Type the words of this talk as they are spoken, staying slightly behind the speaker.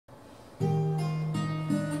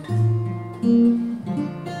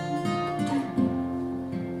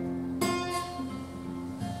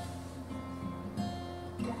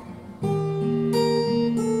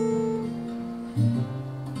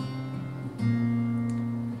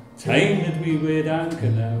time that we weighed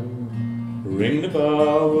anchor now, ring the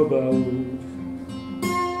bow above.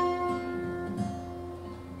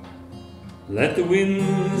 Let the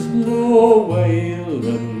winds blow wild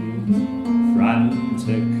and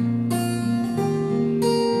frantic,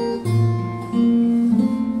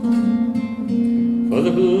 for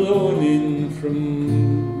they're blowing in from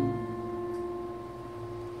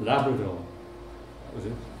Labrador. That was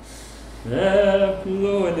it. They're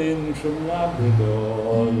blowing in from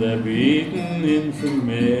Labrador, they're beating in from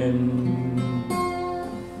Maine.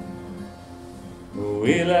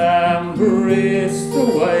 We'll embrace the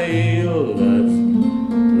wild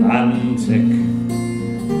Atlantic.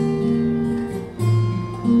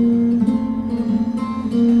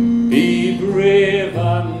 Be brave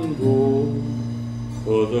and bold,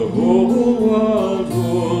 for the whole world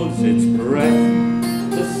holds its breath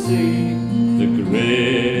to see the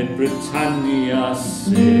great Britannia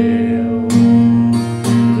sail.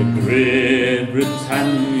 The great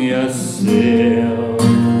Britannia sail.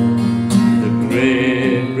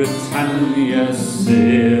 Britannia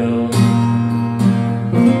sail.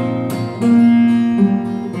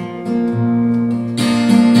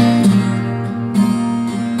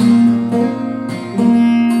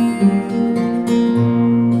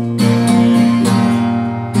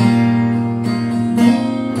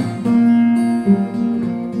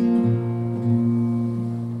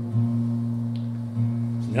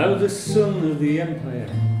 Now the sun of the empire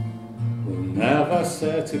will never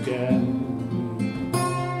set again.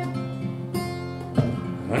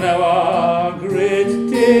 And our great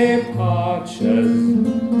departure's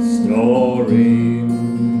story,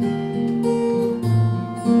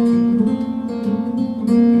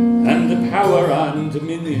 and the power and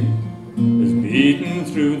dominion is beaten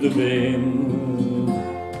through the vein.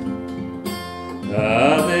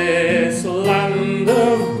 This land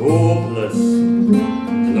of hopeless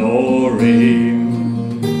glory,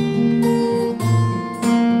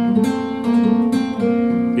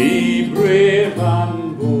 be brave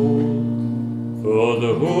and for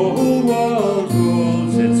the whole world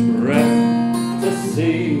holds its breath to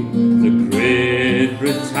see the great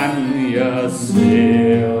Britannia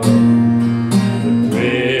sail. The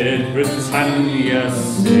great Britannia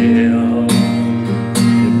sail.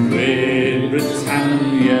 The great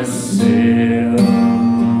Britannia sail.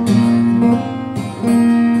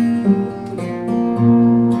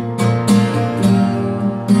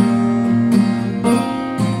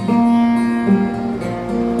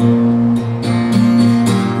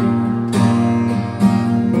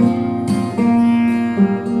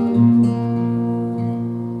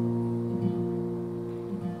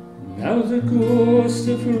 Now the ghost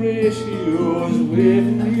of Horatio is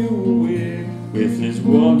waving you away with his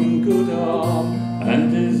one good arm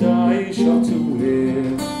and his eye shot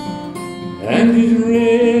away, and he's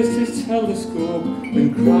raised his telescope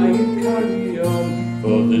and cried, carry on,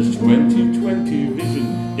 for there's 20/20 vision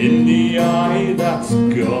in the eye that's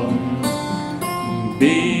gone.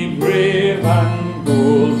 Be brave and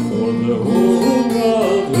bold, for the whole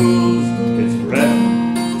world holds its breath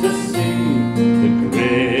to see the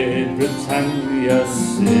great Britannia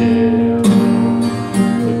sail.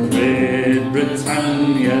 The great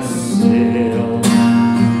Britannia sail.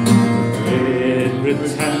 The great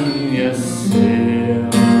Britannia sail.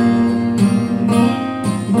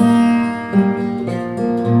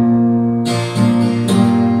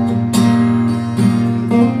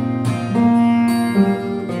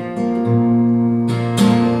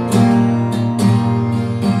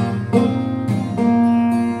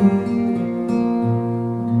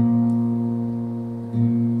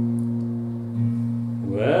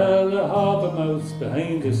 Well, the harbour mouth's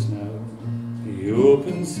behind us now, the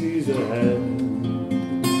open seas ahead,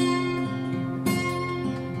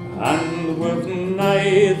 and we've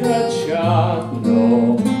neither chart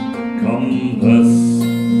nor compass,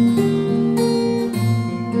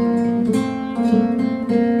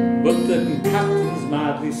 but the captain's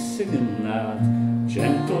madly singing that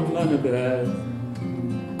gentleman abed.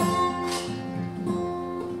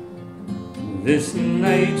 This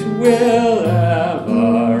night will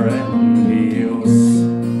ever